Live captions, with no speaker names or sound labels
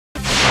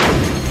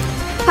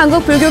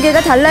한국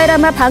불교계가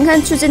달라이라마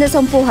방한 추진을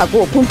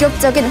선포하고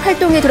본격적인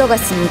활동에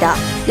들어갔습니다.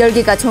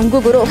 열기가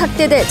전국으로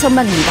확대될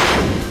전망입니다.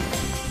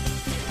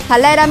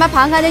 달라이라마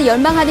방한을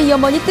열망하는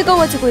염원이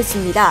뜨거워지고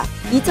있습니다.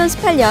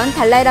 2018년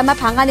달라이라마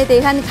방한에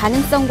대한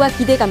가능성과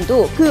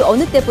기대감도 그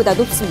어느 때보다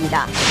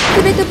높습니다.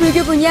 티베트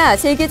불교 분야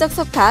세계적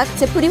석학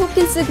제프리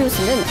호킨스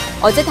교수는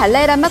어제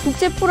달라이라마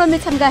국제포럼에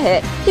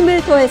참가해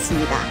힘을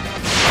더했습니다.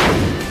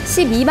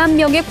 12만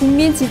명의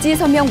국민 지지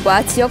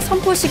서명과 지역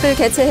선포식을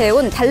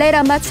개최해온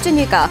달라이라마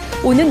추진위가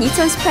오는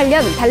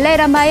 2018년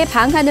달라이라마의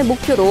방한을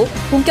목표로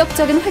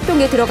본격적인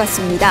활동에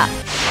들어갔습니다.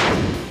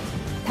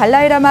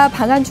 달라이라마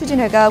방한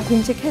추진회가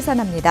공식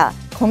해산합니다.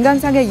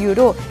 건강상의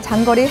이유로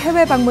장거리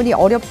해외 방문이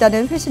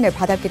어렵다는 회신을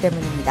받았기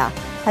때문입니다.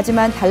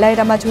 하지만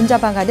달라이라마 존자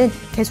방한은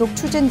계속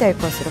추진될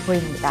것으로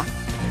보입니다.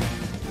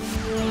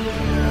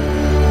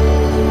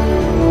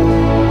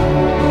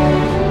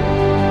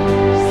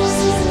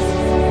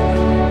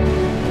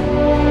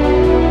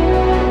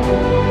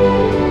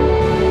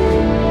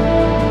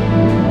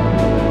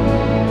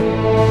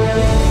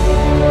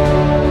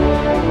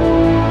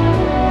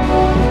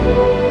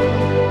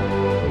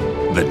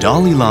 The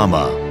Dalai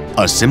Lama,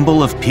 a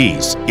symbol of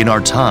peace in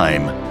our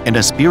time and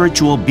a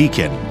spiritual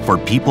beacon for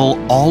people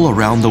all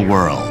around the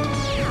world.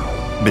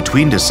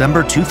 Between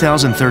December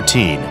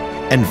 2013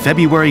 and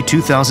February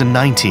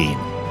 2019,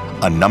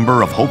 a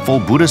number of hopeful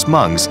Buddhist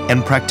monks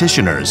and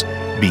practitioners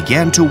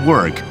began to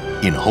work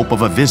in hope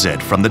of a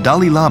visit from the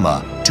Dalai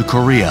Lama to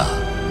Korea.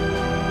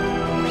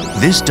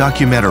 This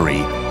documentary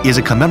is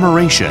a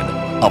commemoration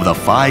of the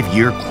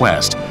 5-year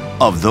quest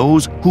of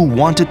those who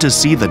wanted to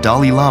see the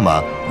Dalai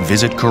Lama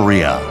visit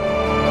Korea.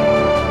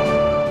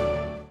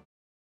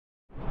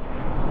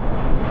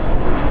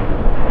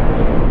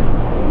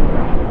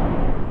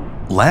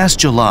 Last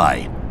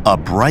July, a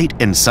bright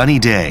and sunny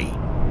day.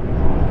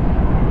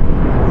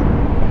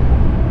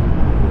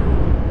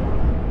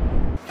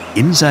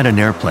 Inside an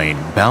airplane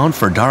bound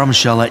for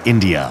Dharamshala,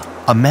 India,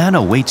 a man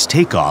awaits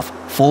takeoff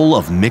full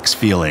of mixed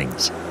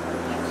feelings.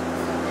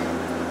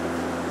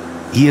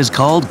 He is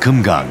called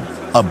Kumgang,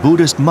 a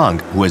Buddhist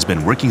monk who has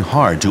been working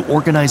hard to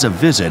organize a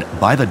visit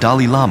by the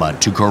Dalai Lama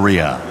to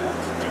Korea.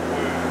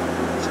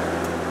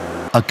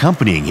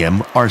 Accompanying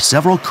him are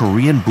several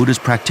Korean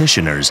Buddhist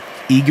practitioners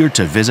eager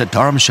to visit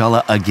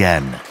Dharamshala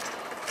again.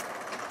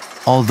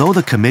 Although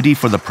the Committee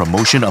for the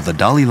Promotion of the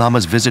Dalai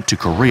Lama's visit to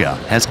Korea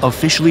has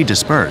officially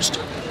dispersed,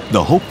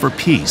 the hope for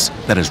peace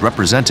that is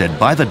represented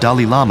by the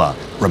Dalai Lama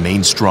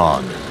remains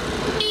strong.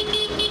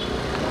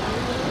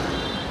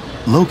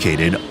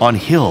 Located on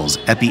hills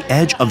at the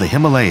edge of the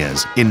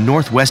Himalayas in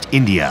northwest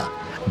India,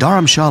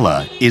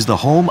 Dharamshala is the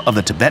home of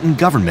the Tibetan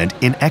government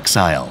in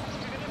exile.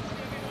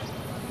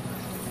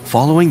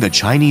 Following the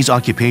Chinese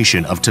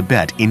occupation of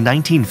Tibet in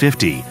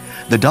 1950,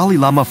 the Dalai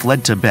Lama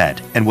fled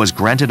Tibet and was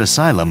granted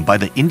asylum by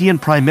the Indian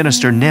Prime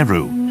Minister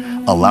Nehru,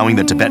 allowing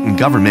the Tibetan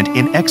government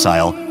in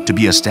exile to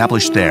be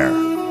established there.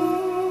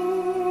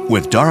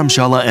 With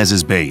Dharamshala as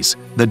his base,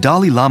 the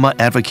Dalai Lama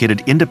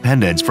advocated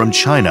independence from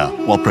China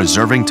while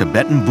preserving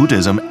Tibetan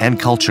Buddhism and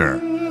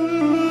culture.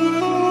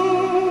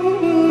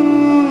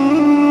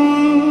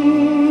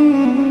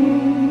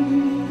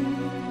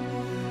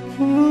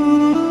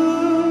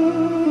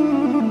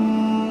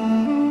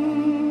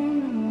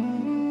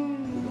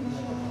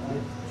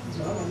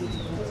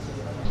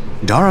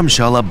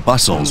 Dharamshala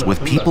bustles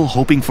with people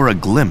hoping for a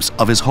glimpse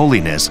of His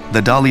Holiness,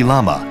 the Dalai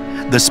Lama,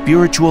 the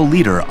spiritual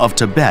leader of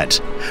Tibet,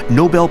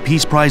 Nobel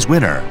Peace Prize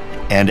winner,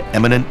 and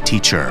eminent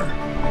teacher.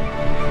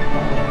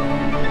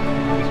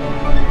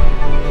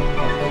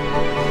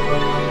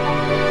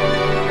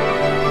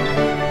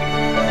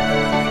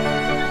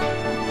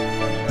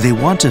 They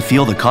want to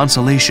feel the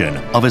consolation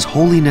of His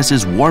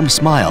Holiness's warm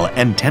smile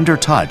and tender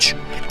touch,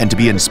 and to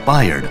be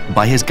inspired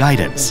by His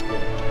guidance.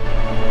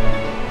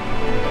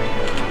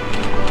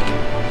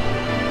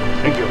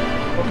 Thank you.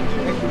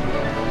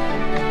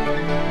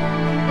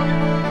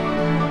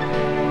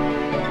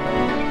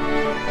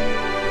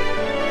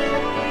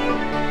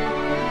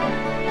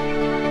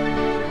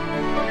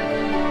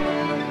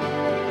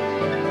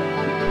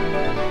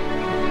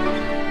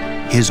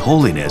 His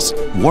Holiness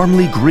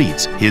warmly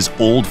greets his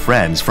old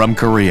friends from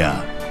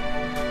Korea.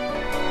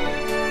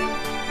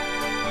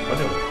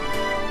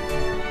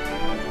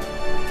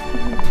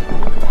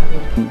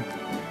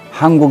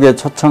 한국에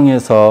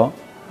초청해서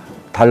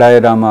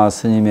달라이라마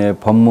스님의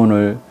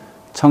법문을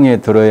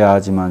청해 들어야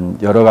하지만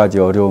여러 가지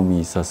어려움이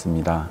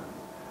있었습니다.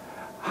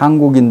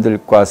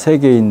 한국인들과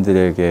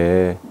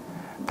세계인들에게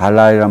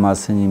달라이라마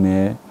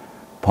스님의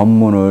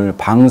법문을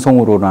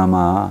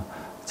방송으로나마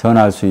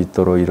전할 수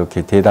있도록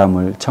이렇게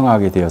대담을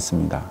청하게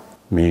되었습니다.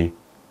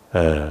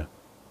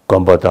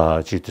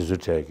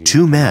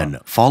 Two men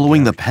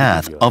following the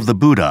path of the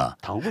Buddha,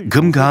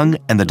 Kumgang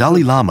and the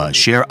Dalai Lama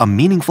share a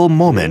meaningful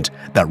moment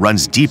that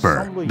runs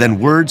deeper than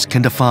words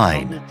can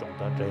define.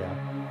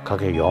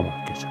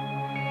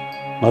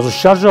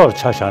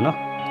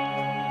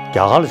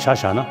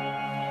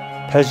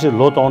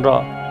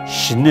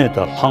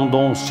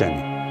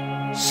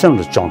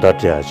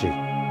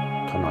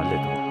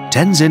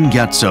 Tenzin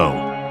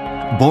Gyatso,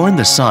 Born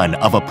the son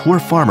of a poor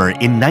farmer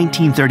in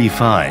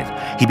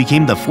 1935, he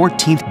became the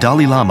 14th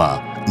Dalai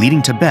Lama,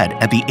 leading Tibet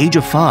at the age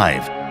of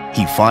 5.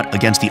 He fought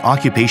against the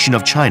occupation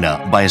of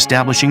China by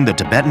establishing the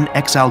Tibetan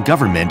exile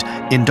government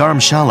in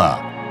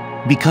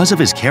Dharamshala. Because of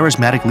his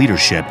charismatic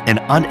leadership and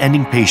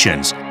unending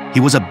patience, he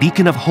was a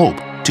beacon of hope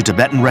to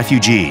Tibetan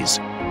refugees.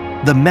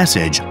 The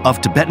message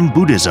of Tibetan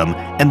Buddhism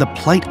and the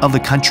plight of the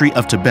country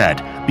of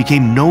Tibet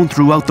became known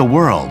throughout the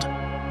world.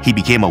 He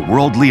became a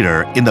world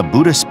leader in the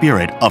Buddhist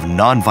spirit of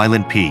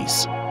nonviolent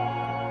peace.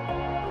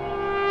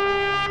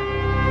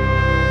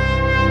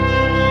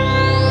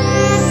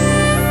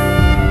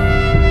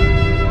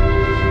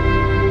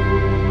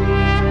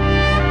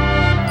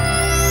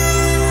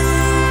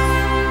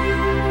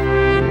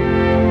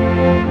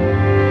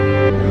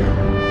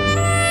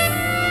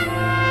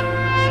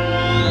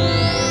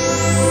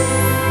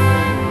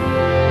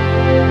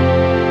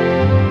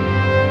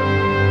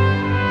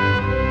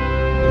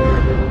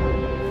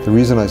 The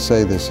reason I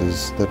say this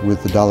is that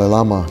with the Dalai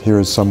Lama, here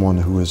is someone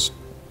who is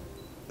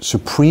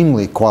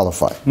supremely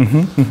qualified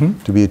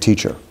to be a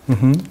teacher.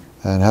 And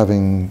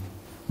having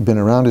been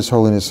around His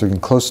Holiness for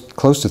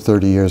close to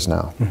 30 years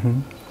now,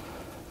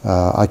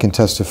 I can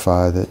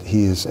testify that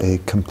he is a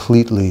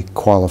completely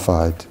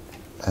qualified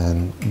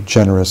and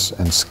generous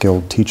and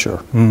skilled teacher.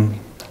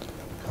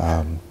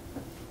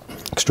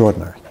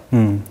 Extraordinary.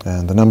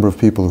 And the number of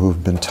people who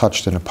have been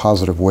touched in a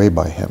positive way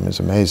by him is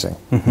amazing.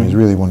 He's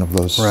really one of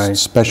those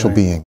special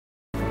beings.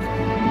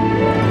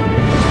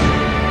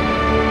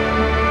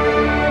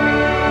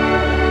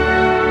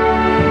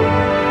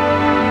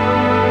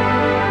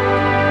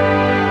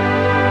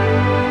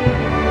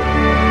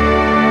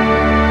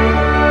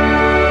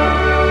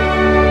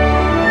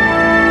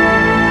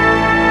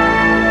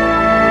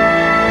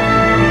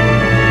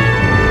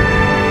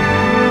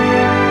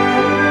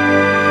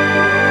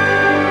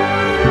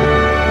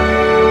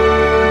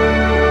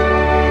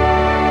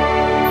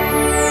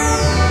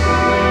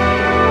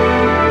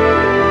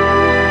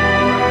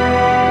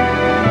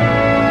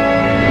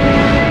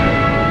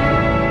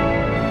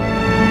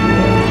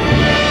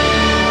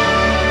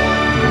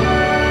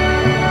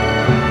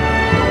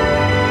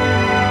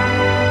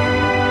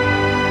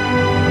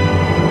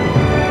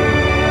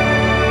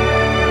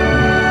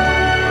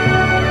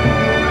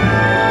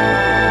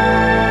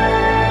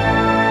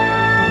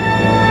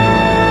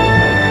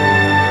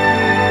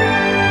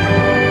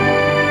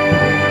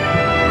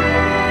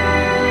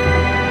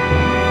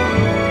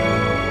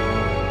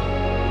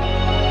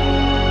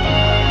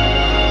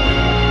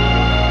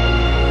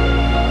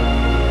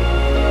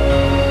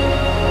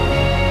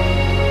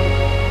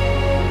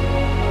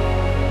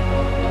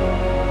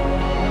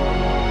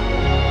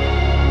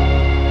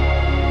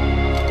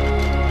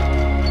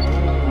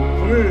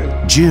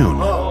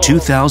 June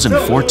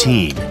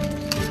 2014.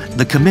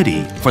 The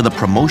Committee for the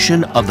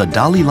Promotion of the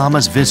Dalai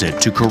Lama's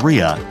Visit to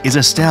Korea is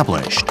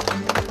established.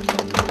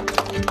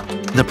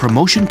 The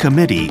Promotion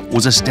Committee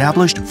was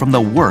established from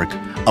the work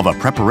of a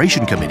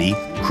preparation committee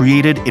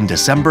created in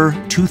December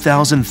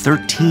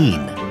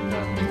 2013.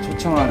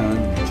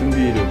 초청하는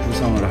준비를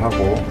구성을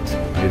하고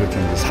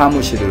이렇게 이제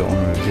사무실을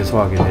오늘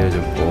개소하게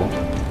되어졌고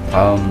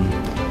다음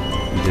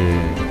이제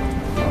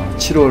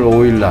 7월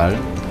 5일 날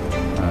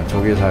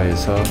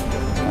조계사에서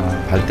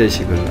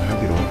발대식을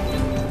하기로.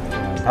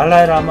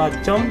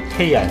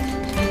 달라이라마.kr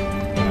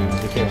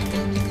이렇게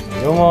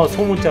영어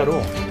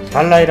소문자로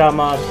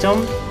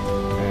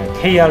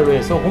달라이라마.kr로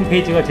해서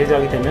홈페이지가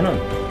제작이 되면은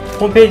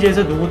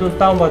홈페이지에서 누구든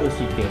다운받을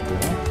수 있게끔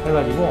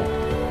해가지고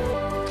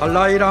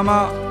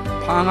달라이라마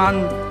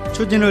방한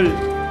추진을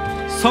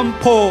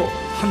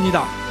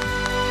선포합니다.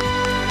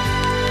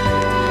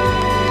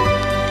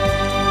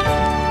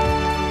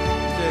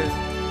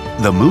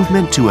 The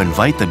movement to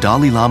invite the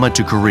Dalai Lama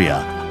to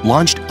Korea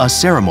launched a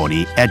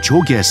ceremony at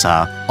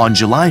Chogyesa on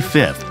July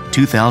 5th,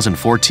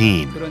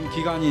 2014. 그런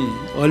기간이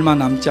얼마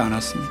남지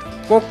않았습니다.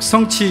 꼭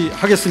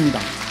성취하겠습니다.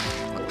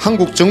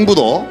 한국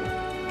정부도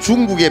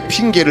중국의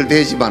핑계를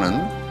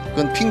대지만은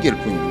그건 핑계일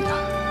뿐입니다.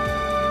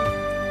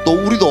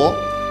 또 우리도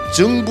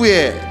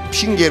정부의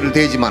핑계를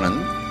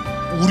대지만은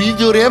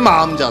우리들의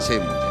마음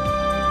자세의 문제입니다.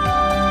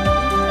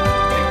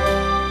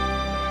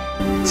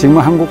 지금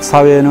한국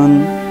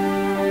사회는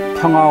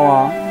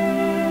평화와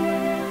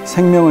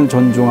생명을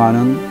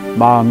존중하는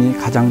마음이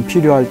가장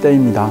필요할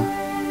때입니다.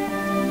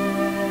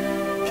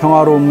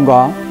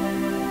 평화로움과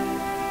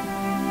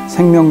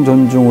생명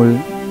존중을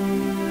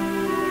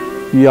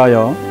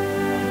위하여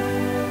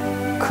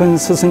큰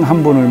스승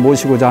한 분을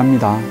모시고자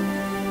합니다.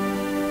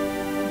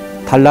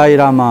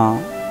 달라이라마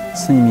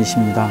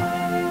스님이십니다.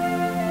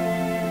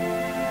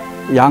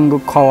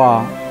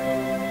 양극화와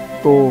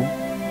또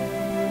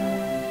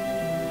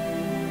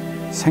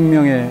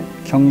생명의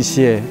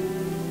경시에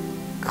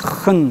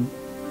큰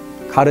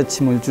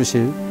가르침을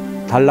주실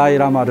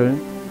달라이라마를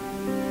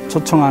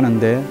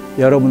초청하는데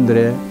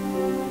여러분들의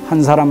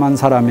한 사람 한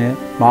사람의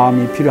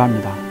마음이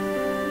필요합니다.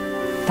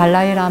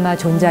 달라이라마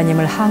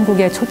존자님을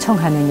한국에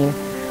초청하는 일,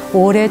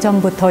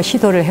 오래전부터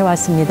시도를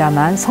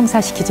해왔습니다만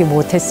성사시키지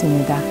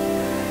못했습니다.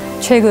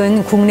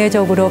 최근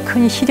국내적으로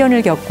큰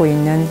시련을 겪고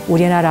있는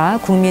우리나라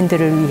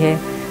국민들을 위해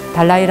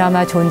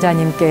달라이라마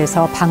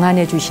존자님께서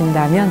방한해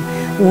주신다면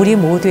우리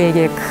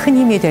모두에게 큰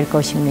힘이 될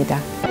것입니다.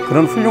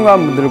 그런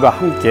훌륭한 분들과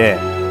함께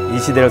이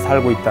시대를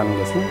살고 있다는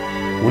것은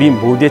우리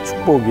모두의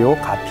축복이요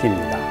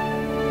가피입니다.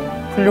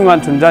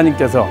 훌륭한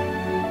존자님께서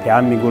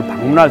대한민국을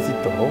방문할 수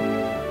있도록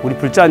우리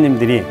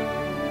불자님들이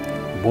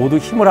모두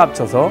힘을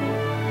합쳐서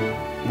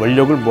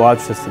원력을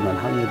모아주셨으면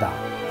합니다.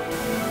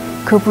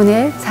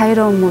 그분의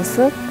자유로운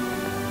모습,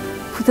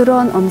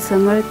 부드러운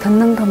음성을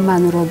듣는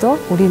것만으로도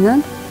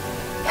우리는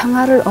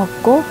평화를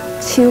얻고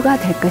치유가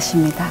될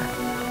것입니다.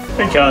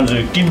 像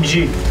是金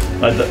鸡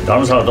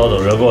当时到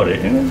热锅的，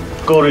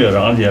锅里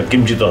让人家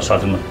金鸡到啥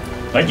子嘛，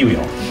那就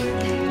用。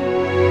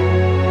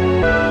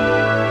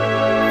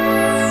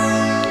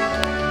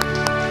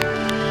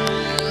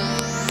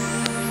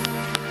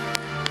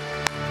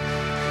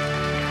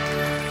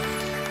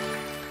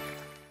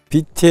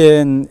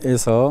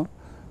 BTN에서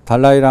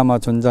달라이라마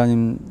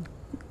존자님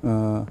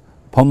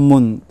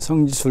법문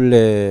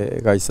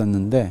성지순례가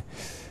있었는데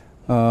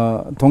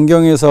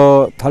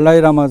동경에서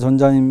달라이라마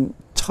존자님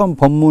처음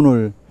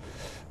법문을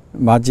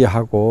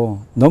맞이하고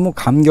너무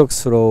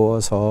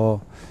감격스러워서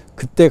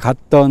그때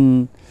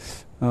갔던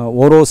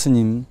워로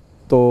스님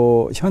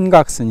또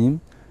현각 스님,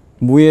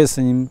 무예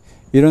스님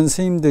이런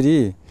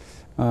스님들이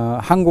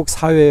한국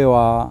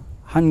사회와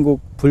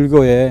한국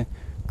불교의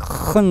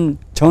큰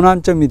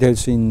전환점이 될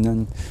수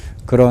있는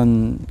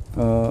그런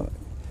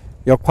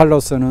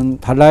역할로서는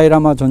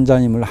달라이라마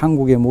존자님을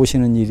한국에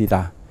모시는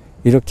일이다.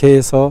 이렇게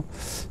해서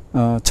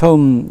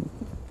처음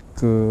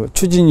그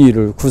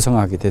추진위를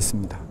구성하게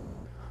됐습니다.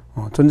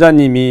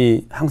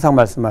 존자님이 항상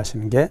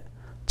말씀하시는 게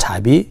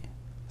자비,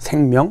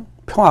 생명,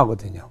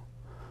 평화거든요.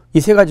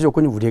 이 세 가지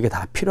조건이 우리에게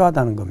다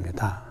필요하다는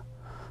겁니다.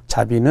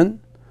 자비는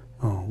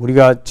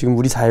우리가 지금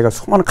우리 사회가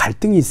수많은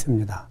갈등이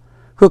있습니다.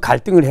 그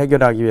갈등을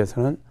해결하기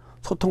위해서는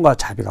소통과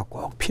자비가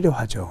꼭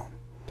필요하죠.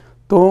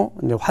 또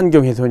이제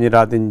환경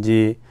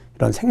훼손이라든지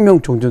이런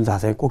생명 종존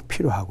사상이 꼭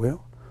필요하고요.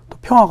 또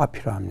평화가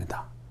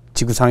필요합니다.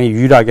 지구상에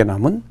유일하게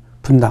남은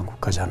분단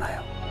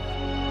국가잖아요.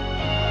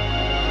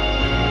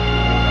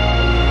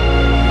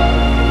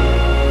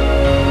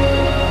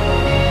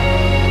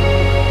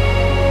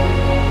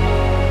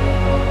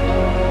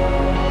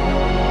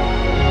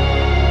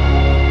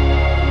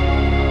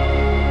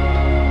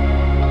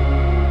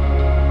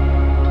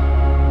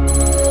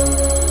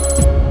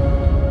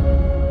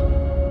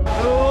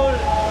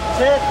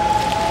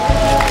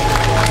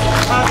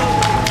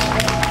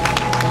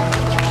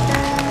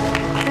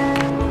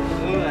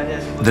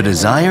 The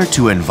desire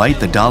to invite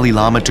the Dalai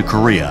Lama to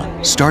Korea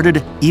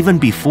started even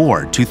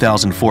before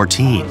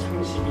 2014.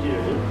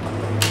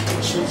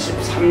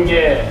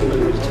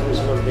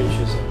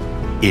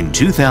 In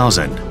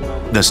 2000,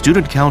 the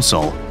Student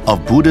Council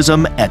of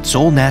Buddhism at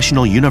Seoul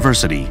National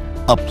University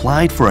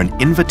applied for an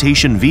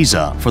invitation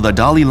visa for the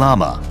Dalai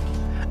Lama.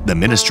 The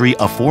Ministry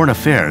of Foreign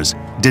Affairs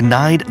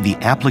denied the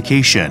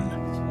application,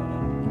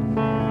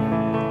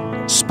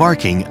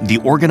 sparking the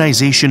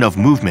organization of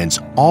movements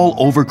all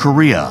over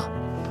Korea.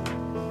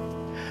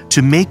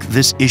 To make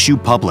this issue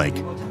public,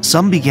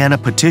 some began a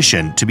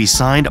petition to be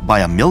signed by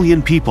 1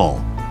 million people,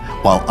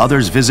 while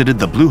others visited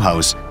the Blue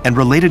House and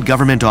related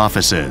government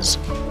offices.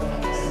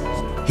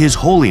 His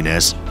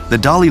Holiness, the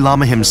Dalai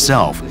Lama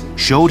himself,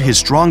 showed his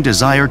strong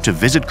desire to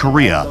visit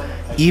Korea,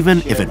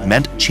 even if it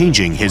meant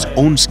changing his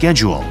own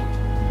schedule.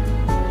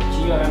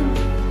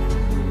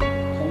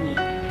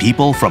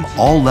 People from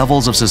all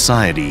levels of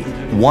society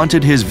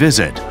wanted his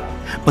visit,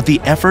 but the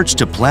efforts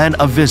to plan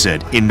a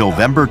visit in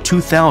November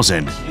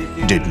 2000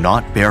 did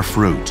not bear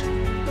fruit.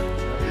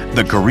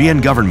 The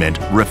Korean government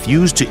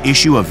refused to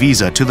issue a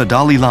visa to the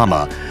Dalai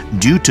Lama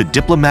due to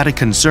diplomatic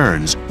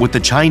concerns with the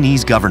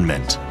Chinese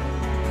government.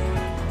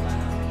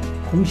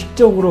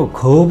 공식적으로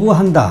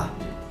거부한다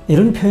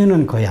이런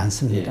표현은 거의 안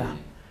씁니다.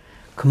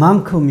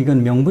 그만큼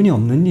이건 명분이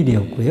없는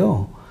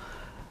일이었고요.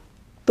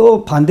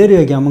 또 반대로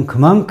얘기하면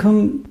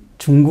그만큼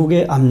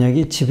중국의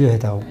압력이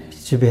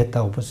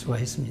지배했다고 볼 수가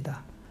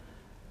있습니다.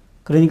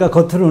 그러니까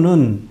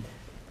겉으로는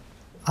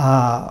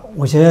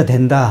오셔야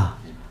된다.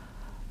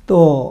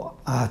 또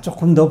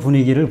조금 더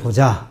분위기를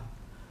보자.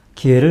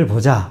 기회를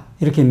보자.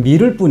 이렇게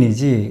미룰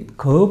뿐이지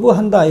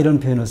거부한다 이런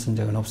표현을 쓴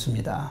적은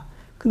없습니다.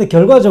 근데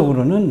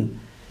결과적으로는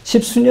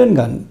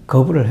 10수년간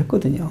거부를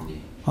했거든요.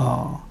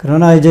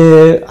 그러나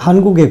이제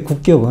한국의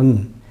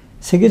국격은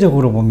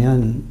세계적으로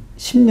보면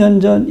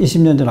 10년 전,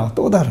 20년 전하고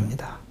또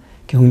다릅니다.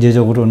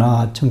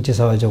 경제적으로나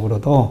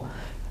정치사회적으로도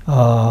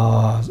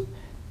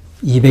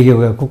 200여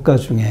개 국가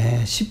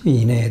중에 10위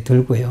이내에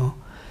들고요.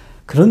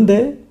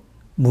 그런데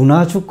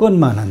문화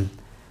주권만은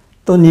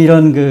또는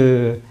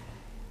이런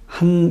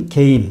한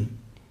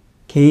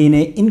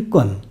개인의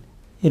인권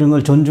이런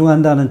걸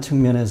존중한다는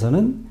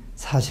측면에서는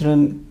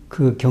사실은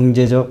그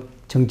경제적,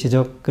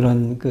 정치적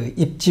그런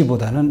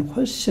입지보다는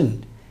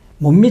훨씬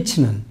못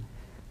미치는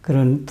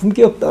그런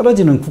품격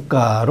떨어지는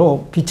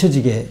국가로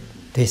비춰지게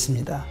돼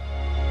있습니다.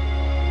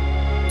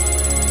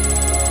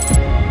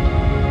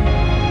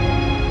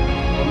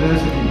 오늘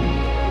스님,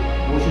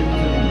 오신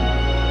스님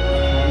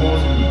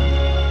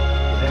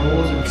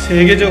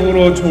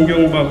세계적으로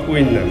존경받고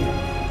있는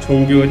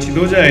종교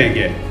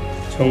지도자에게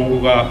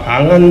정부가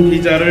방한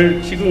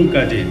비자를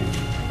지금까지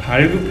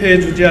발급해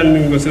주지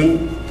않는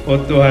것은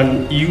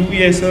어떠한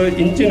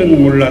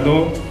이유에서인지는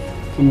몰라도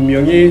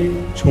분명히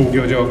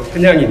종교적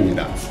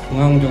편향입니다.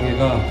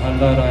 중앙종회가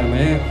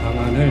달라이라마의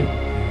방한을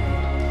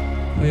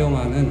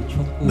허용하는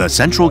촉구. The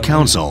Central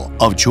Council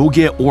of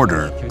Jogye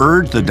Order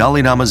urged the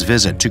Dalai Lama's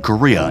visit to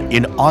Korea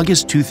in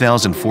August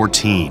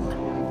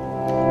 2014.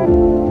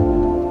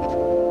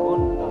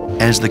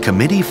 As the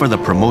Committee for the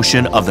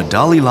Promotion of the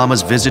Dalai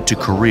Lama's visit to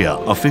Korea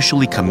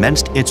officially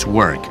commenced its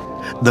work,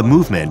 the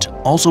movement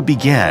also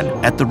began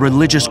at the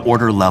religious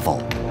order level.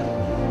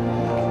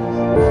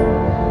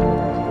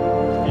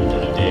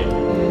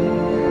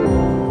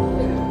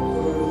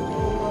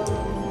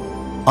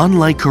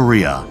 Unlike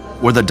Korea,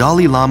 where the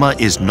Dalai Lama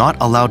is not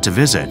allowed to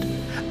visit,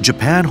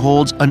 Japan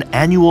holds an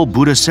annual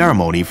Buddhist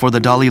ceremony for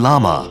the Dalai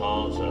Lama.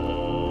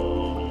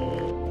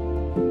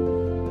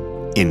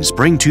 In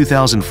spring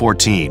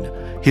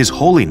 2014, His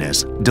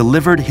Holiness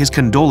delivered his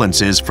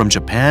condolences from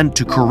Japan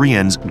to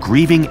Koreans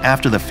grieving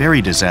after the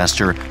ferry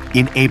disaster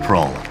in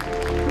April.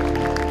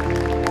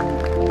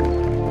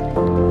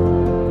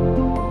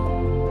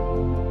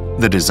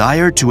 The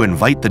desire to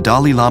invite the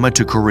Dalai Lama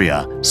to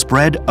Korea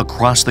spread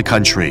across the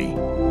country.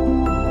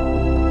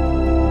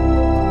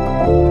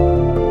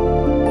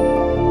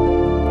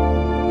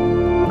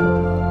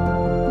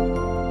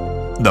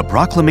 The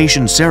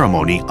proclamation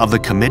ceremony of the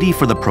Committee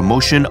for the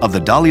Promotion of the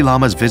Dalai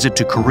Lama's visit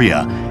to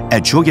Korea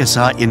at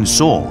Chogyesa in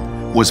Seoul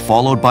was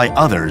followed by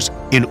others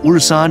in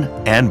Ulsan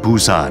and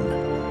Busan.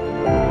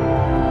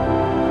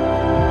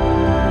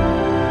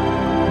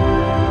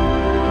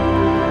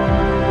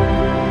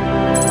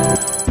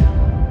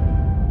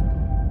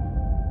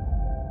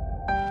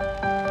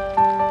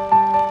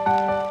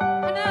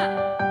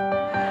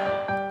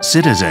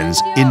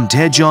 Citizens in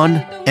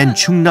Daejeon and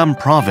Chungnam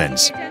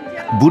Province,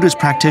 Buddhist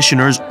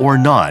practitioners or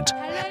not,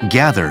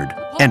 gathered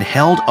and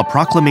held a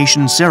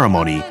proclamation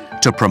ceremony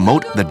to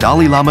promote the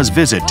Dalai Lama's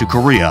visit to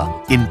Korea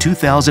in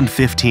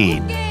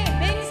 2015.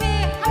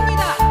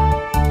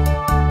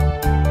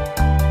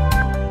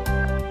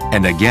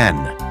 And again,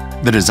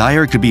 the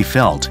desire could be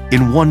felt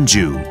in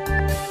Wonju.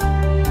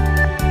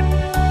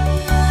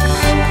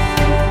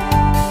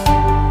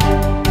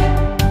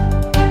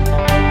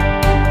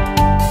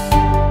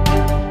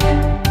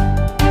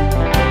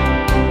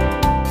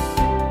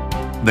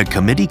 The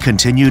committee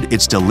continued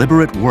its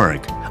deliberate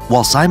work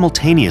while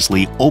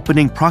simultaneously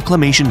opening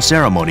proclamation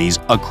ceremonies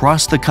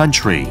across the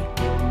country.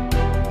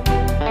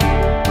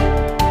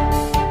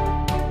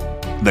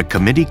 The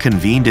committee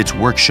convened its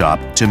workshop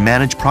to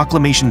manage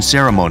proclamation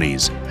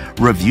ceremonies,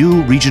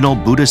 review regional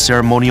Buddhist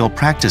ceremonial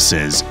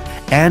practices,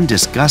 and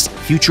discuss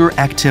future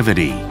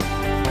activity.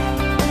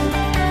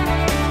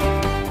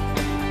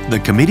 The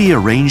committee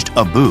arranged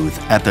a booth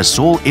at the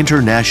Seoul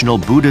International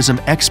Buddhism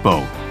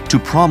Expo to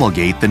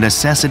promulgate the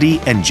necessity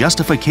and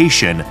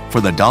justification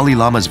for the Dalai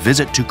Lama's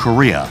visit to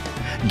Korea,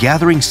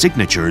 gathering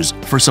signatures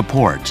for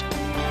support.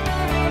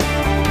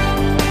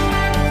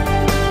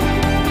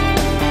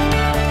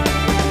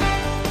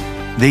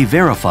 They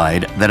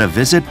verified that a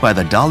visit by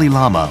the Dalai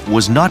Lama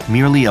was not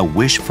merely a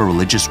wish for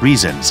religious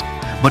reasons,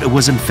 but it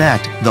was in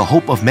fact the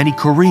hope of many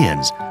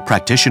Koreans,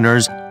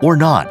 practitioners or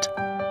not.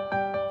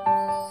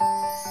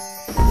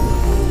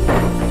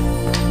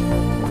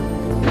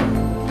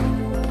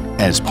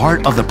 As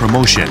part of the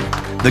promotion,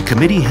 the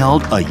committee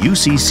held a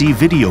UCC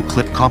video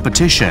clip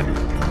competition.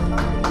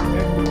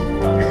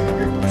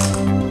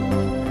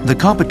 The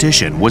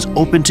competition was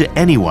open to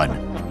anyone,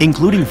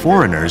 including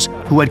foreigners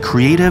who had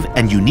creative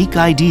and unique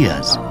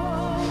ideas.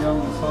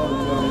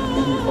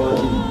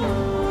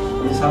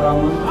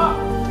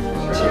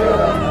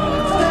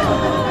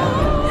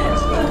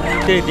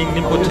 링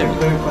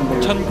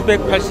림포체는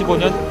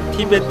 1985년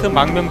티베트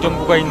망명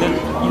정부가 있는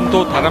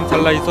인도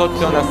다람살라에서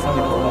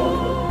태어났습니다.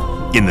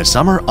 In the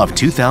summer of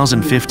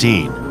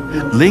 2015,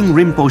 Ling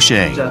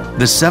Rinpoche,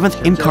 the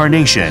seventh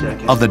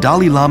incarnation of the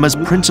Dalai Lama's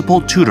principal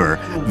tutor,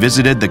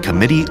 visited the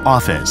committee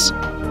office.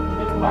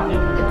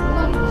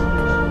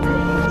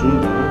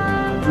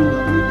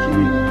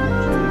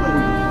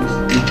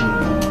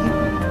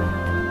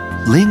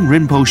 Ling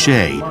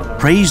Rinpoche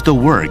praised the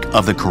work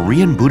of the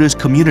Korean Buddhist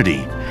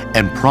community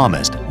and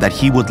promised that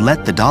he would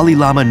let the Dalai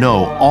Lama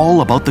know all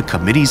about the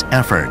committee's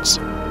efforts.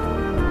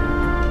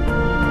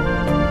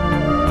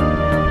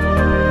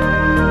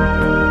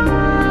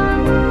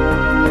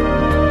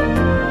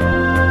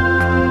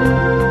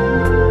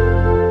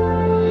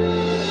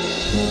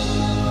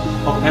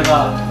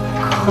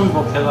 큰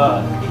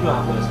법회가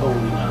필요하고요,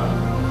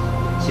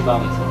 서울이나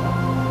지방에서.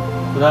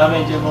 그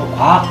다음에 이제 뭐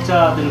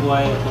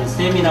과학자들과의 어떤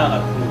세미나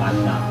같은 거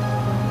만나.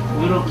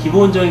 이런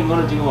기본적인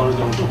거는 지금 어느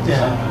정도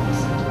구상하고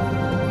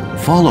있습니다.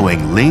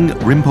 Following Ling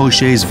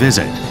Rinpoche's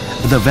visit,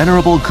 the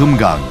Venerable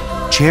Kumgang,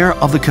 chair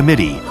of the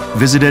committee,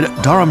 visited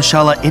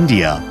Dharamshala,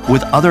 India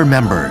with other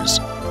members.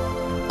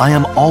 I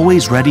am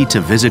always ready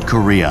to visit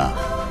Korea.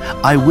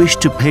 I wish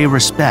to pay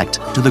respect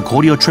to the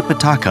Koryo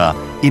Tripitaka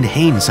in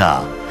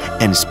Hainsa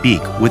and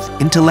speak with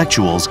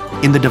intellectuals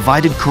in the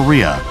divided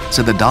Korea,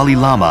 said the Dalai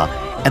Lama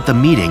at the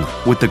meeting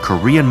with the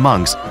Korean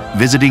monks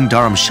visiting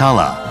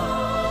Dharamshala.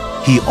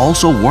 He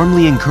also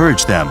warmly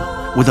encouraged them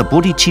with a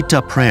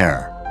bodhicitta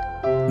prayer.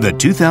 The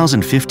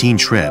 2015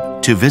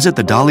 trip to visit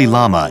the Dalai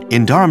Lama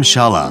in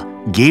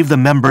Dharamshala gave the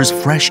members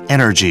fresh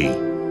energy.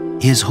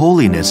 His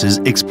Holiness's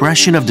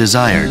expression of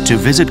desire to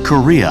visit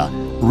Korea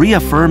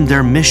reaffirmed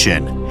their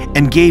mission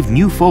and gave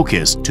new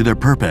focus to their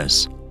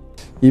purpose.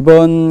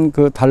 이번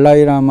그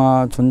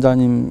달라이라마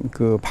존자님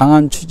그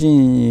방한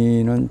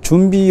추진은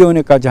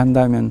준비위원회까지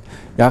한다면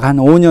약 한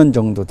 5년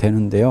정도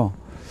되는데요.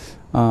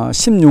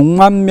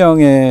 16만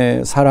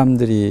명의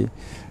사람들이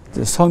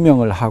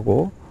서명을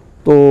하고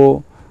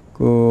또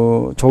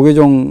그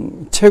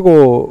조계종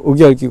최고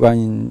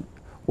의결기관인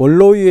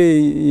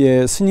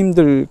원로위의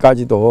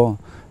스님들까지도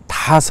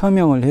다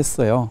서명을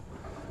했어요.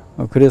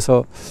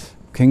 그래서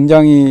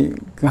굉장히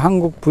그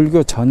한국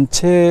불교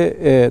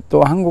전체에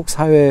또 한국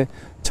사회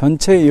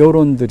전체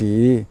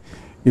여론들이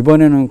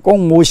이번에는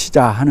꼭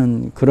모시자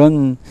하는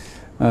그런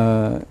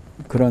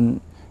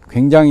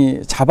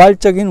굉장히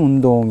자발적인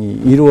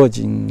운동이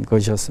이루어진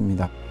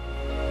것이었습니다.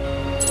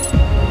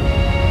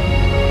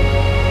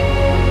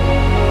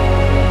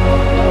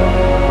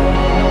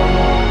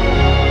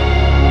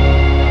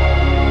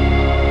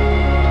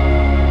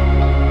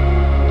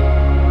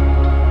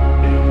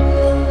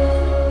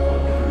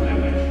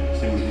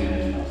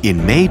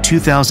 In May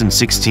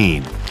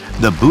 2016,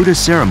 the Buddha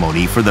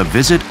ceremony for the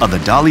visit of the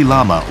Dalai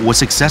Lama was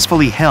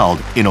successfully held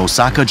in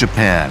Osaka,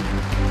 Japan.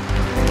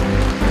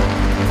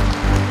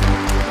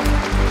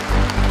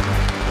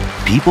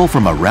 People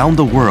from around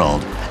the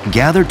world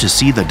gathered to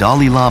see the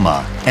Dalai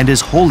Lama, and His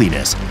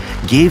Holiness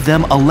gave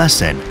them a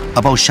lesson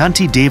about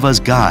Shantideva's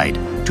guide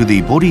to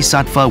the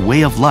Bodhisattva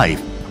way of life,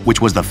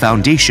 which was the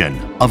foundation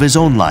of his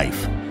own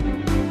life.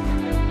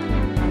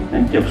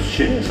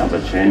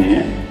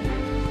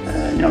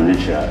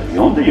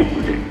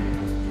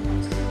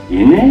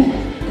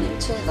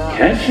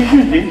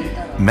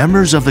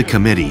 Members of the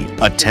committee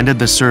attended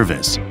the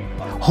service,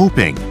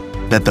 hoping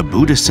that the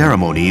Buddhist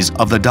ceremonies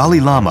of the Dalai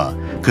Lama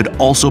could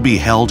also be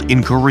held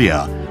in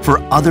Korea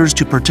for others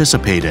to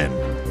participate in.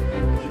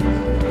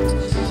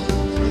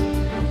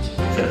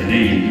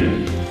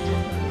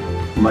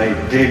 My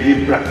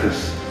daily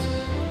practice,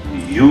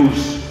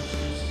 use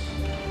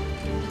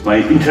my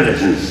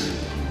intelligence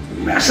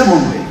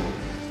maximum way.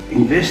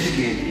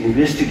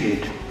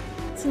 investigate.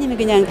 스님이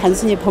그냥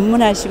단순히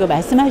법문하시고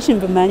말씀하시는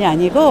분만이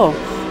아니고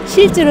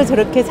실제로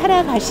저렇게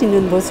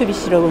살아가시는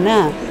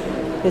모습이시로구나.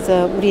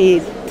 그래서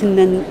우리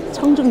듣는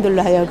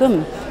청중들로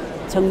하여금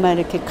정말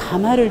이렇게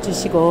감화를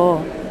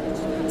주시고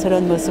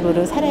저런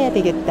모습으로 살아야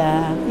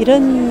되겠다.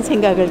 이런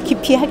생각을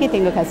깊이 하게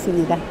된 것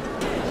같습니다.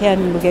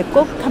 대한민국에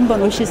꼭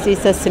한번 오실 수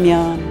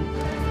있었으면.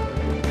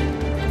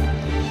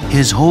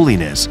 His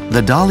Holiness,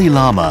 the Dalai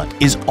Lama,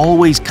 is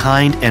always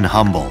kind and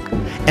humble,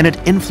 and it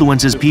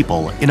influences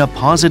people in a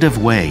positive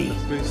way.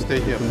 Please stay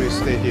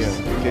here,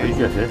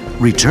 okay?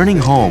 Returning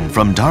home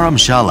from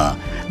Dharamshala,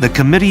 the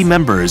committee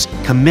members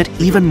commit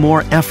even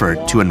more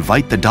effort to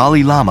invite the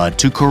Dalai Lama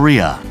to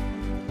Korea.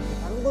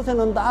 다른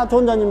곳에는 다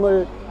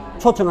존자님을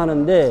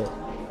초청하는데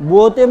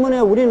무엇 때문에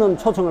우리는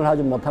초청을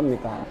하지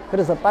못합니까?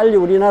 그래서 빨리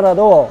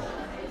우리나라도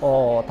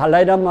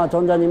달라이라마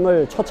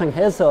존자님을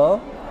초청해서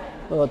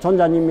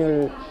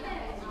존자님을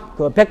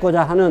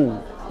뵙고자 하는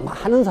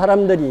많은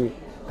사람들이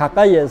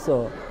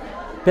가까이에서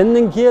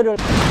뵙는 기회를.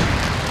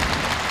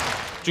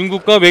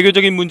 중국과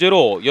외교적인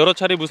문제로 여러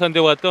차례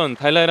무산되어 왔던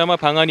달라이라마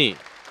방한이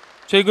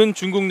최근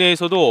중국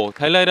내에서도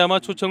달라이라마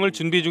초청을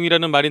준비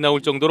중이라는 말이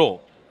나올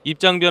정도로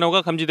입장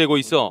변화가 감지되고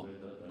있어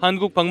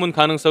한국 방문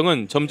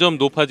가능성은 점점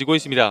높아지고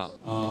있습니다.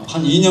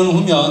 한 2년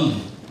후면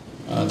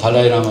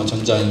달라이라마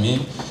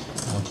존자님이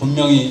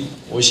분명히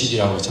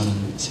오시리라고 저는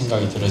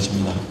생각이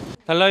들어집니다.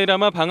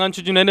 달라이라마 방한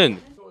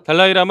추진회는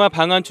달라이라마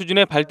방한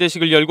추진회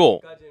발대식을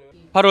열고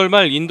 8월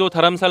말 인도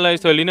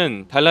다람살라에서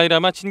열리는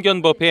달라이라마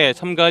친견 법회에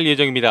참가할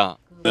예정입니다.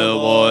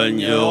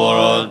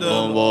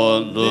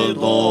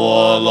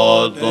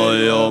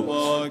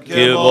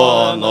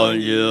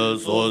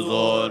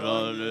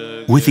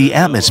 With the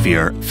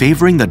atmosphere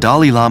favoring the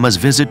Dalai Lama's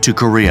visit to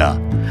Korea,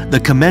 the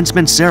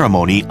commencement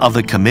ceremony of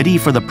the Committee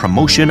for the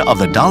Promotion of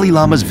the Dalai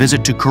Lama's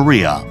Visit to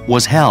Korea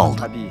was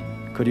held.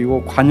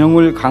 그리고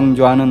관용을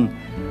강조하는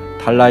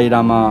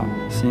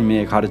달라이라마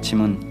스님의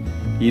가르침은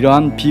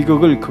이러한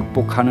비극을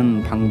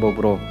극복하는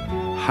방법으로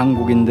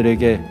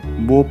한국인들에게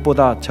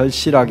무엇보다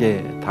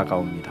절실하게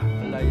다가옵니다.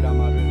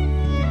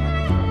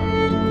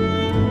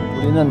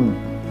 우리는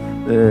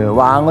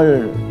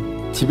왕을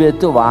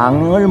티베트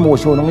왕을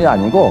모셔오는 게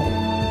아니고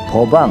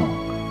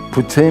법왕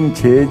부처님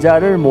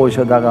제자를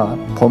모셔다가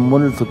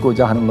법문을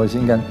듣고자 하는 것이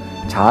그러니까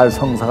잘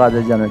성사가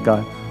되지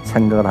않을까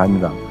생각을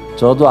합니다.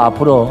 저도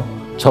앞으로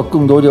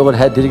적극 노력을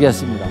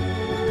해드리겠습니다.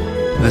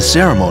 The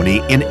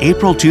ceremony in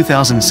April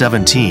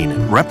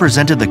 2017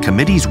 represented the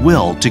committee's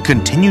will to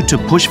continue to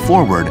push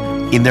forward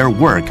in their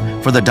work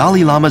for the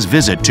Dalai Lama's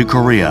visit to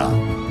Korea.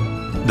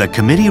 The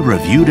committee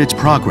reviewed its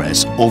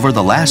progress over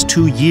the last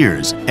 2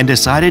 years and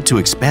decided to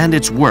expand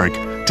its work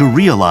to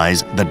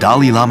realize the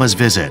Dalai Lama's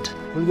visit.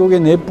 불교계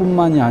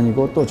내뿐만이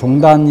아니고 또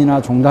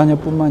종단이나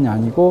종단협뿐만이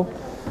아니고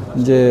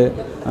이제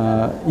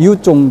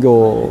이웃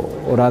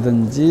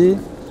종교라든지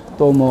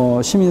또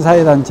뭐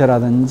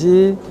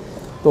시민사회단체라든지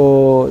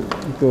또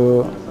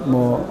그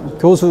뭐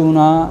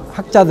교수나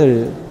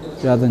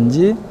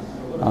학자들이라든지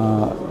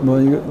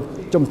뭐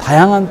좀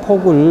다양한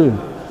폭으로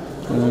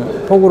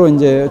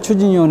이제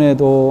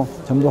추진위원회도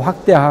좀 더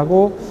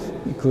확대하고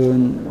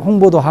그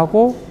홍보도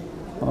하고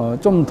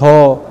좀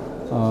더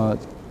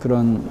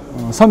그런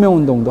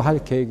서명운동도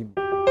할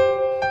계획입니다.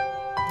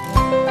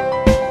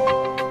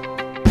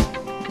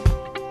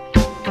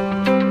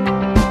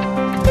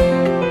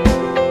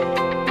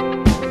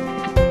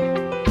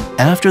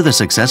 After the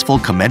successful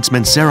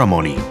commencement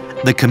ceremony,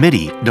 the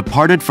committee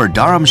departed for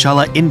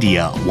Dharamshala,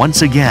 India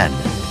once again.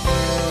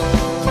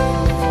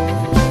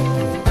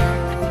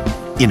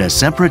 In a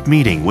separate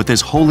meeting with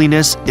His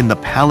Holiness in the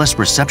palace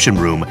reception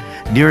room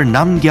near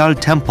Namgyal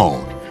Temple,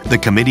 the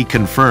committee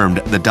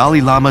confirmed the Dalai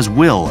Lama's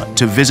will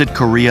to visit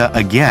Korea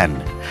again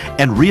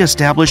and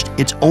re-established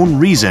its own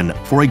reason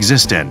for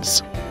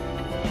existence.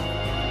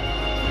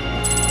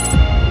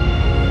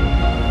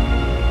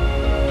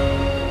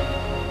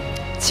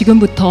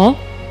 지금부터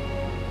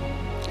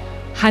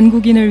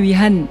한국인을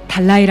위한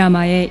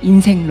달라이라마의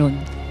인생론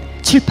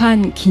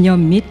출판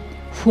기념 및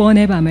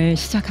후원의 밤을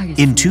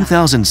시작하겠습니다. In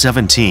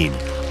 2017,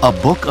 a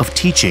book of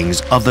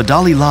teachings of the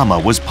Dalai Lama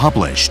was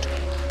published.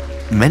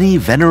 Many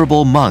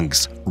venerable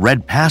monks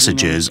read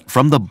passages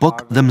from the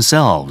book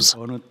themselves.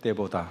 어느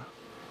때보다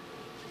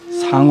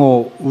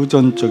상호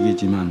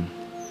우전적이지만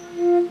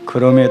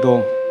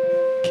그럼에도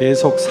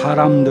계속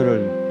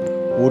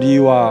사람들을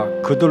우리와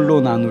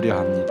그들로 나누려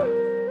합니다.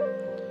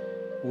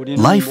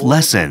 Life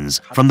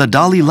lessons from the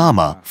Dalai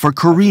Lama for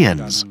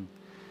Koreans.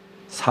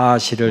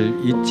 사실을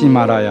잊지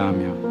말아야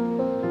하며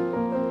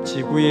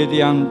지구에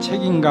대한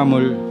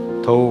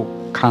책임감을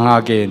더욱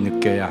강하게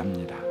느껴야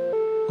합니다.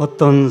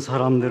 어떤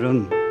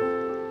사람들은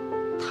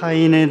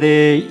타인에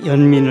대해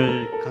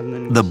연민을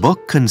갖는 The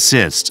book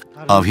consists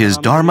of his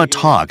Dharma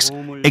talks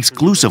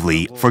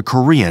exclusively for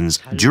Koreans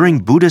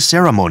during Buddhist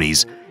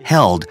ceremonies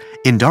held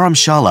in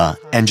Dharamshala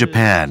and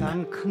Japan.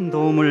 가장 큰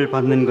도움을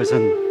받는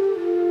것은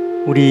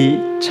우리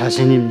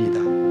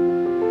자신입니다.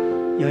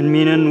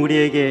 연민은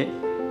우리에게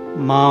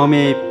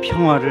마음의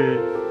평화를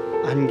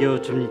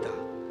안겨줍니다.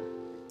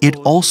 It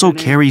also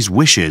carries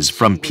wishes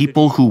from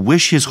people who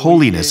wish His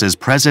Holiness's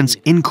presence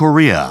in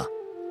Korea.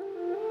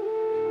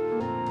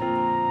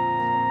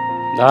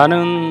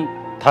 나는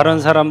다른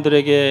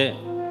사람들에게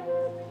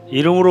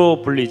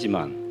이름으로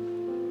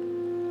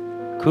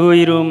불리지만 그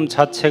이름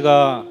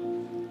자체가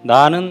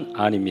나는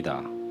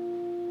아닙니다.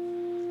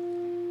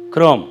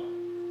 그럼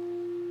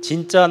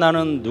진짜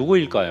나는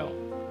누구일까요?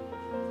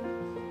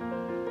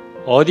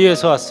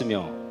 어디에서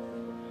왔으며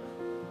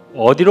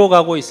어디로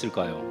가고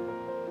있을까요?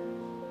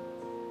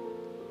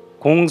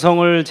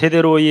 공성을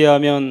제대로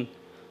이해하면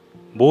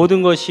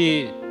모든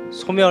것이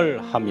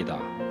소멸합니다.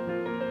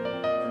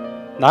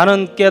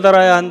 나는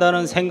깨달아야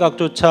한다는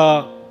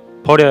생각조차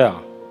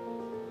버려야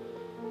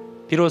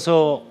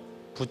비로소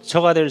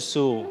부처가 될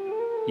수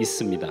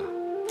있습니다.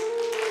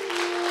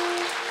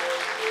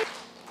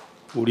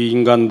 우리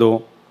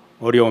인간도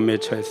어려움에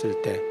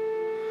처했을 때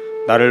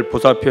나를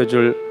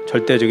보살펴줄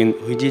절대적인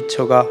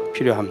의지처가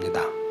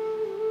필요합니다.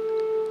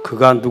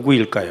 그가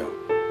누구일까요?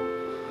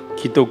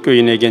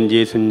 기독교인에겐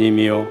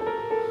예수님이요,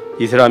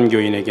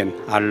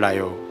 이슬람교인에겐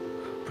알라요,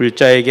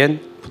 불자에겐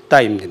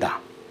붓다입니다.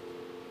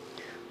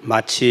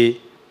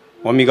 마치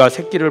어미가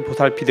새끼를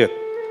보살피듯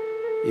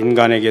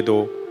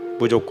인간에게도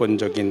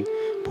무조건적인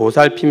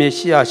보살핌의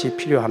씨앗이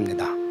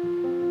필요합니다.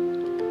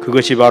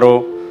 그것이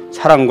바로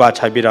사랑과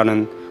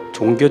자비라는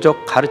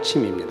종교적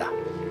가르침입니다.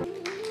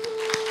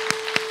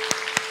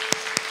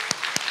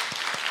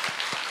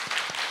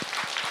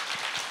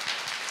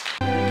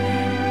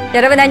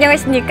 여러분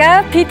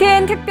안녕하십니까?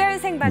 BTN 특별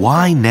생방송.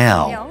 Why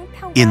now,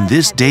 in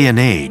this day and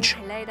age,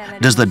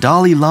 does the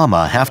Dalai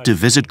Lama have to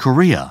visit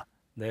Korea?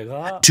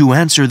 To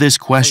answer this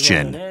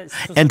question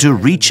and to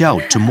reach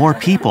out to more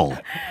people,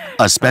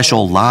 a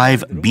special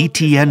live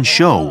BTN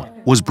show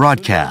was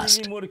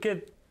broadcast.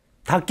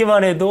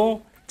 닿기만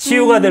해도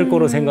치유가 될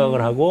거로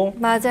생각을 하고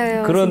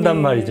맞아요.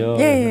 그런단 말이죠.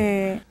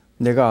 예.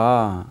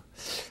 내가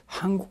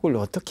한국을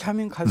어떻게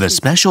하면 갈 수 The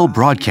special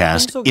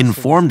broadcast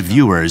informed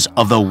viewers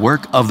of the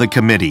work of the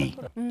committee.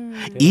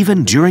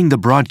 Even during the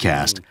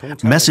broadcast,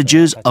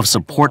 messages of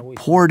support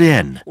poured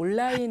in.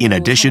 In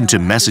addition to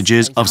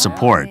messages of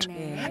support,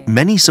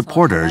 many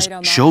supporters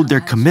showed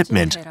their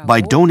commitment by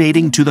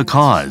donating to the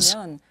cause.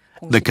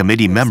 The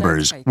committee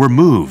members were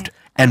moved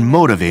and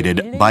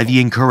motivated by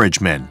the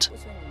encouragement.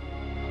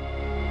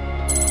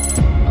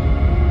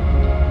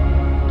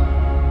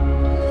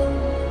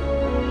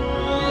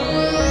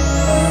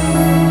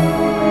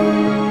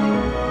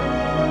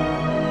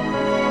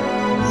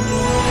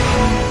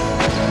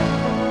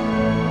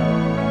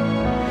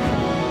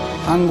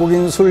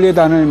 한국인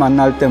순례단을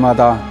만날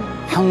때마다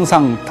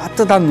항상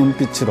따뜻한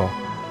눈빛으로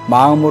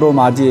마음으로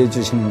맞이해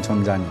주시는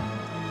존자님.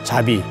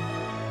 자비,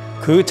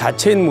 그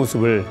자체인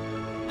모습을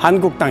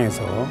한국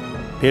땅에서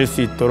뵐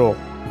수 있도록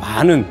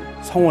많은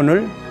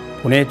성원을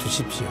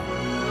보내주십시오.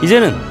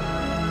 이제는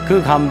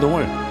그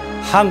감동을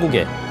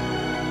한국에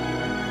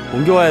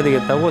옮겨와야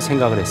되겠다고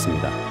생각을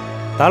했습니다.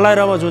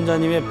 달라이라마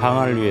존자님의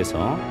방안을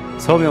위해서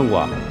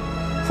서명과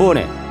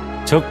후원에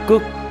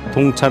적극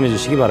동참해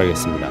주시기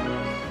바라겠습니다.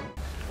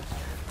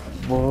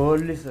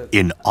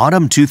 In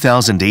autumn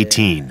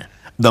 2018,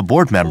 the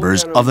board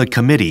members of the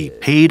committee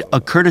paid a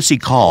courtesy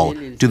call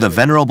to the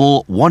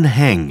Venerable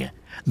Won-Heng,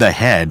 the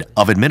head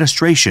of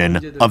administration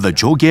of the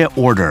Jogye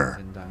order.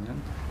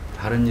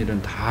 다른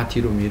일은 다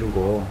뒤로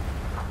미루고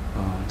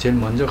제일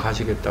먼저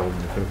가시겠다고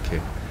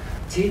그렇게.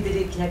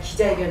 저희들이 그냥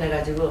기자회견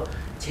해가지고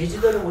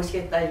제주도를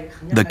모시겠다 이렇게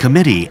강력하게. The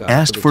committee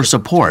asked for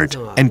support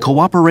and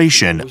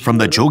cooperation from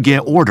the Jogye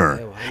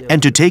order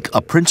and to take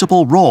a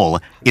principal role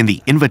in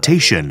the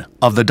invitation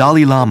of the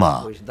Dalai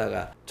Lama.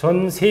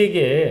 전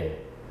세계에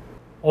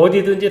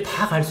어디든지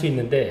다 갈 수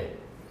있는데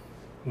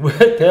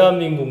왜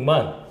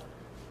대한민국만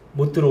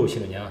못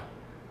들어오시느냐?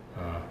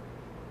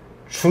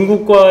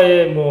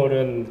 중국과의 뭐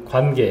이런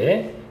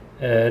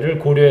관계를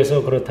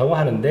고려해서 그렇다고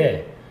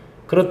하는데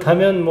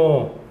그렇다면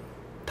뭐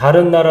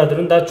다른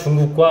나라들은 다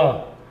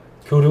중국과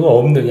교류가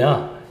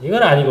없느냐?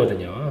 이건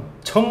아니거든요.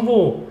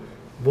 전부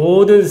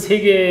모든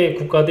세계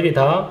국가들이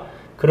다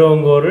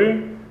그런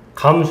거를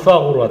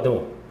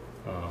감수하고라도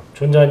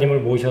존자님을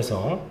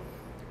모셔서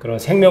그런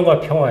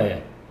생명과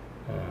평화의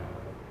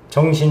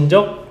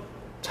정신적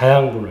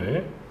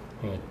자양분을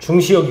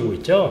중시 여기고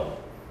있죠.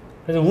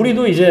 그래서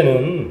우리도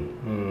이제는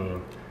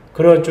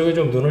그런 쪽에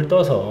좀 눈을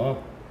떠서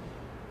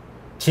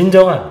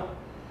진정한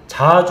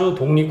자주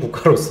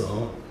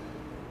독립국가로서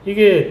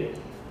이게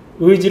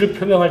의지를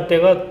표명할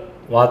때가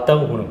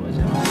왔다고 보는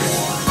거죠.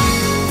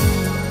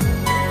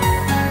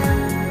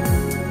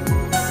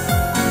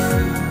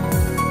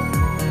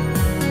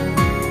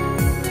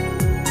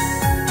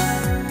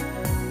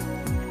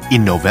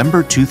 In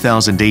November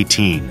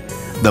 2018,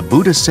 the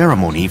Buddhist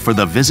ceremony for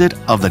the visit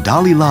of the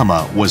Dalai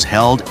Lama was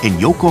held in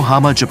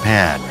Yokohama,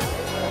 Japan.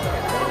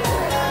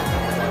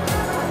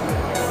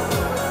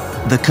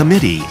 The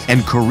committee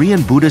and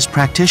Korean Buddhist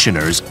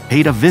practitioners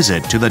paid a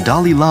visit to the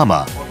Dalai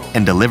Lama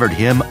and delivered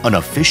him an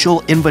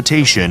official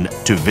invitation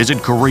to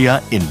visit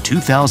Korea in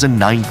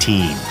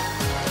 2019.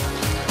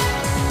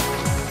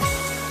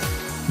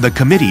 The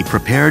committee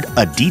prepared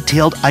a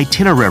detailed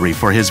itinerary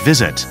for his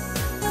visit.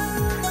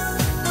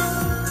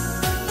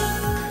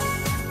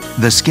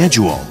 The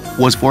schedule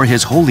was for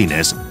His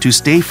Holiness to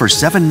stay for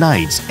 7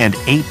 nights and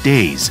 8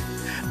 days,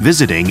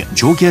 visiting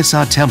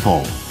Jogye-sa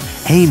Temple,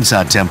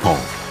 Haeinsa Temple,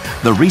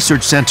 the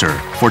Research Center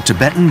for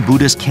Tibetan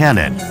Buddhist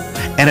Canon,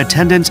 and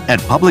attendance at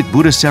public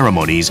Buddhist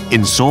ceremonies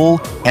in Seoul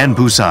and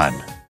Busan.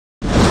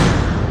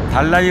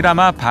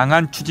 달라이라마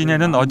방한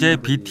추진회는 어제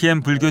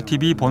BTN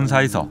불교TV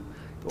본사에서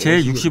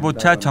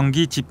제65차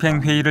정기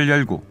집행회의를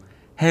열고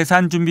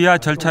해산 준비와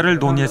절차를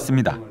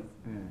논의했습니다.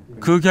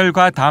 그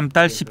결과 다음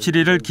달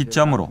 17일을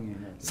기점으로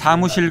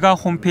사무실과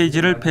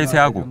홈페이지를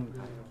폐쇄하고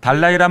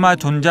달라이라마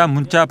존자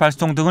문자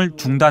발송 등을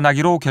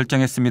중단하기로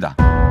결정했습니다.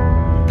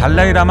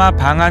 달라이라마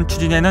방한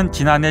추진회는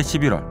지난해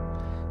 11월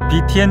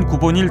BTN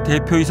 9번일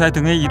대표이사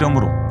등의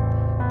이름으로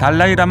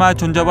달라이라마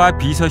존자와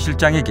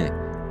비서실장에게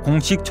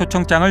공식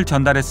초청장을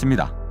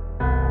전달했습니다.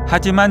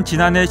 하지만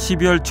지난해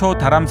 12월 초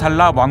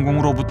다람살라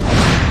왕궁으로부터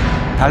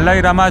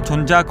달라이라마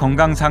존자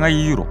건강상의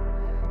이유로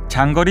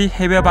장거리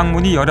해외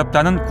방문이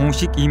어렵다는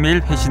공식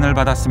이메일 회신을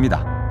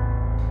받았습니다.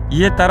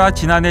 이에 따라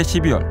지난해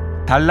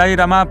 12월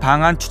달라이라마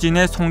방한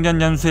추진회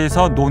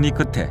송년연수에서 논의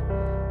끝에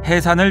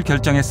해산을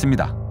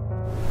결정했습니다.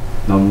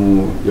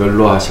 너무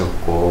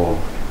연로하셨고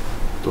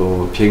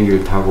또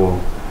비행기를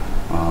타고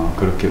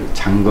그렇게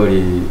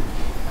장거리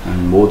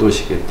못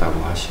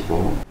오시겠다고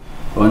하시고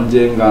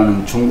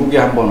언젠가는 중국에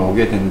한번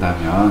오게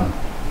된다면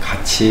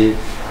같이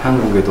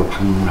한국에도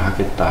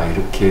방문하겠다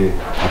이렇게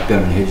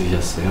답변을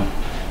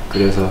해주셨어요.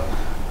 그래서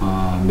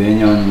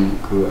매년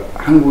그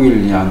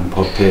한국을 위한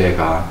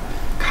법회가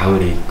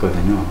가을에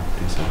있거든요.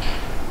 그래서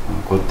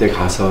그때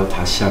가서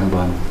다시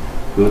한번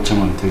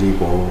요청을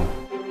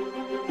드리고.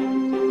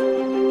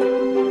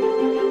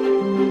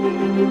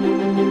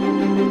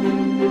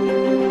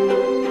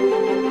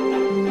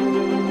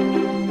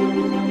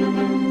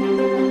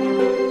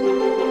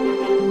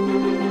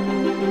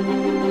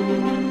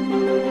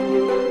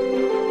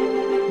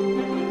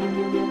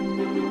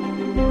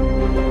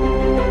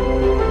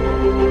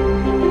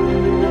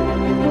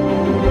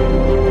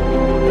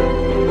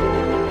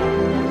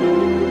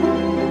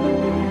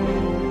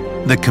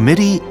 The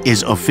committee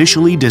is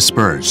officially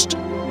dispersed.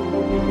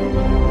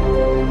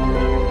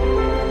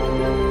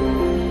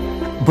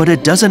 But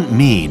it doesn't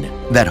mean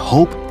that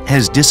hope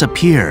has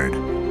disappeared.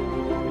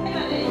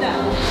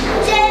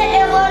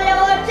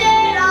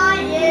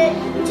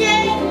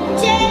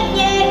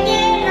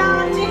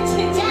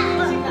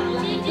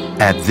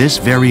 At this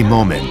very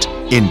moment,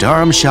 in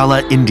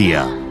Dharamshala,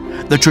 India,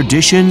 the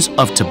traditions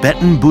of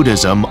Tibetan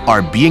Buddhism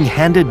are being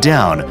handed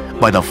down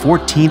by the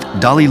 14th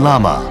Dalai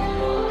Lama.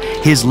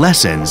 his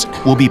lessons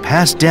will be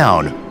passed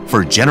down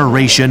for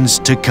generations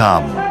to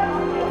come.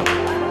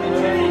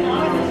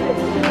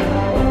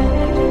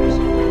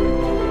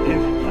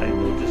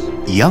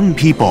 Young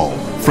people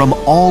from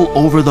all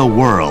over the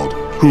world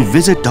who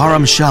visit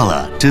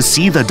Dharamshala to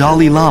see the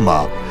Dalai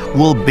Lama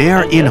will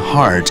bear in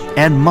heart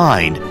and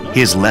mind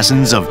his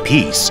lessons of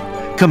peace,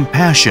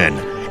 compassion,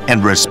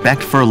 and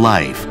respect for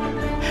life.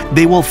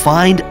 They will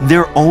find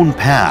their own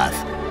path.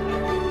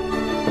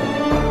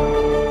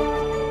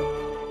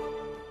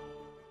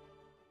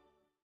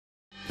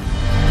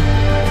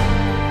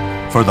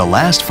 For the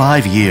last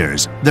 5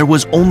 years, there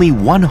was only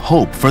one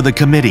hope for the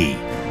committee.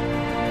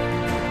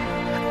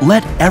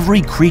 Let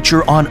every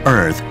creature on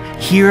earth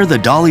hear the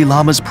Dalai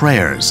Lama's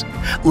prayers.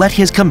 Let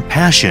his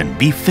compassion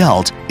be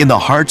felt in the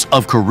hearts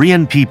of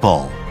Korean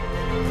people.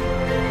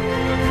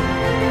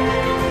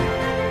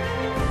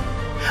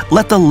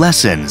 Let the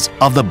lessons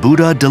of the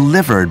Buddha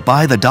delivered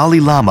by the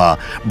Dalai Lama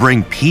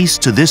bring peace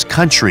to this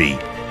country.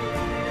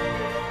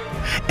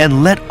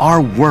 And let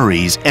our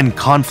worries and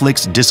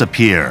conflicts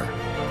disappear.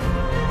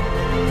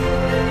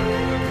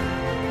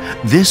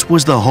 This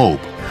was the hope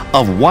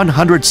of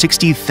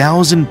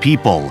 160,000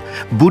 people,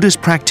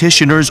 Buddhist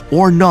practitioners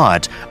or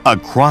not,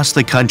 across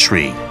the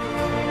country.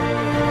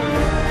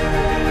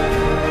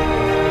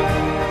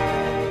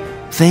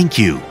 Thank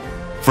you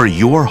for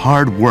your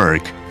hard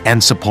work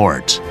and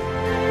support.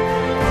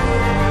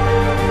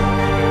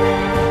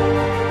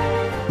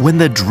 When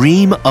the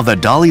dream of the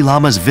Dalai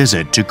Lama's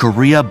visit to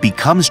Korea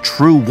becomes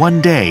true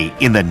one day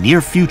in the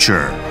near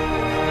future,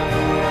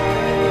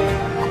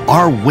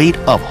 our weight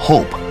of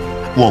hope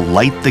will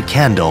light the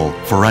candle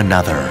for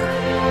another.